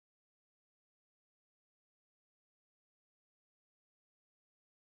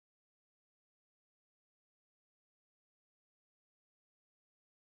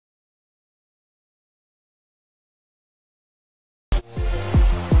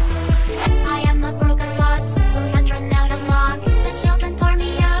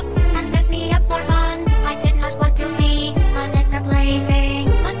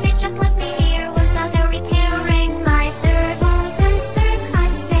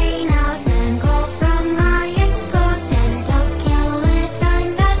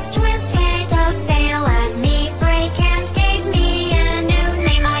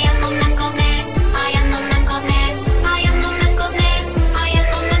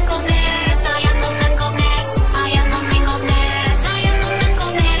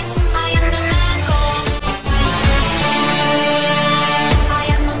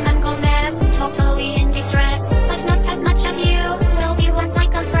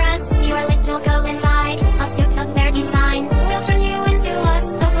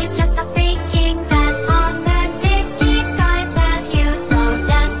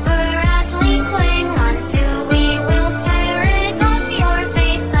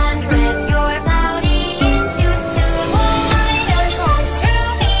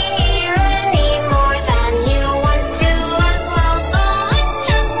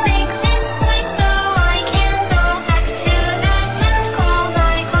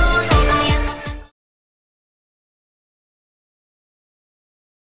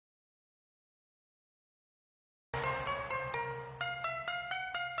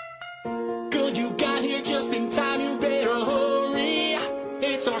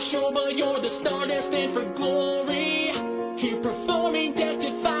show, but you're the star destined for glory. Here performing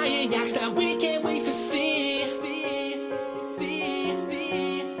death-defying acts that we can't wait to see.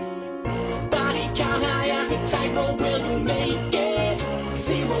 Body count high as the tightrope, will you make it?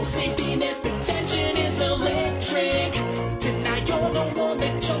 Zero safety nets, the tension is electric. Tonight you're the one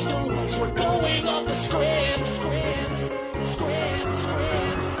that chose the rules, we're going off the script.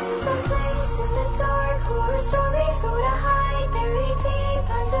 Someplace in the dark, horror stories go to hide, buried deep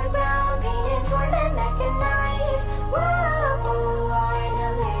underground, pain and torment mechanized. Whoa, why the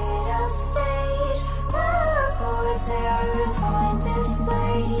lit up stage? Whoa, it's errors on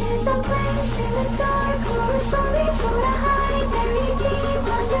display. Someplace in the dark, horror stories go to hide, buried deep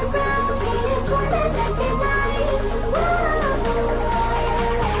underground, pain and torment mechanized. Whoa, why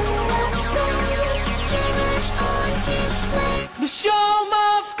the lit up stage? Errors on display. The show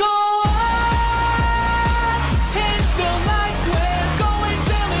must go on. Hit the lights, we're going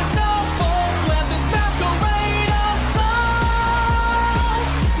till there's no fault. Let this masquerade of songs.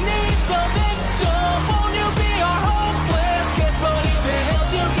 Need some victim, won't you be our hopeless kiss? But if it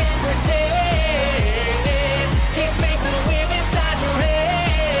helps, you can pretend. It's make the live inside your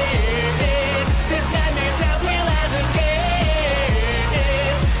head. This nightmare's as real as it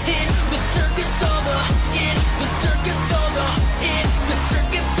gets. In the circus of the, in the circus of the, in the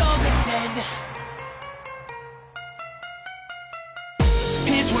circus of the dead.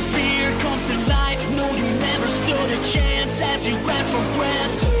 It's where fear comes to life. No, you never stood a chance as you grasp for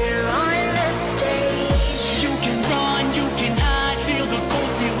breath. Here on the stage, You can run, you can hide. Feel the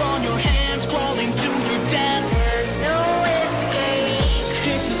cold steel on your hands, crawling to your death. there's no escape.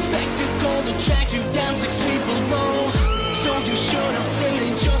 It's a spectacle that tracks you down 6 feet below. So you should have stayed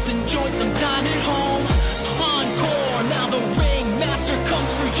and just enjoyed some time at home. Encore, now the ringmaster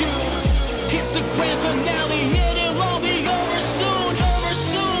comes for you. It's the grand finale, and it'll all be over soon, over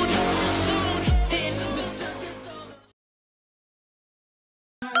soon, over soon. In the circus of the...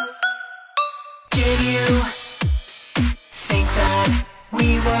 Did you think that we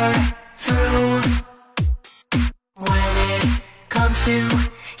were through? When it comes to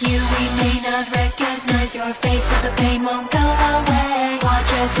you, we may not recognize your face, but the pain won't go away.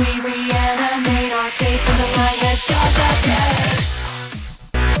 Watch as we reanimate our faith in the light edge of the day.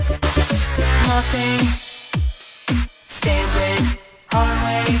 Nothing stands in our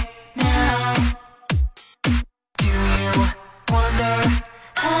way now. Do you wonder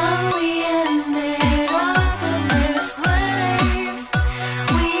how we ended up in this place?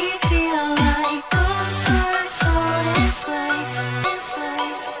 We feel like ghosts are so displaced,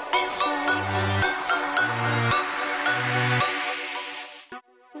 displaced, displaced, displaced.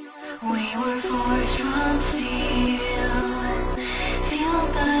 We were forged from steel,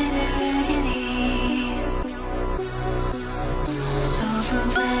 fueled by their agony. Those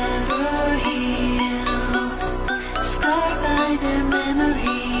wounds never heal, scarred by their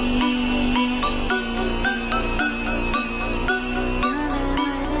memory.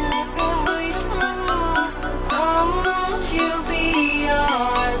 Remember that voice, oh, won't you be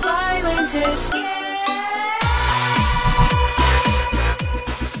our violent escape?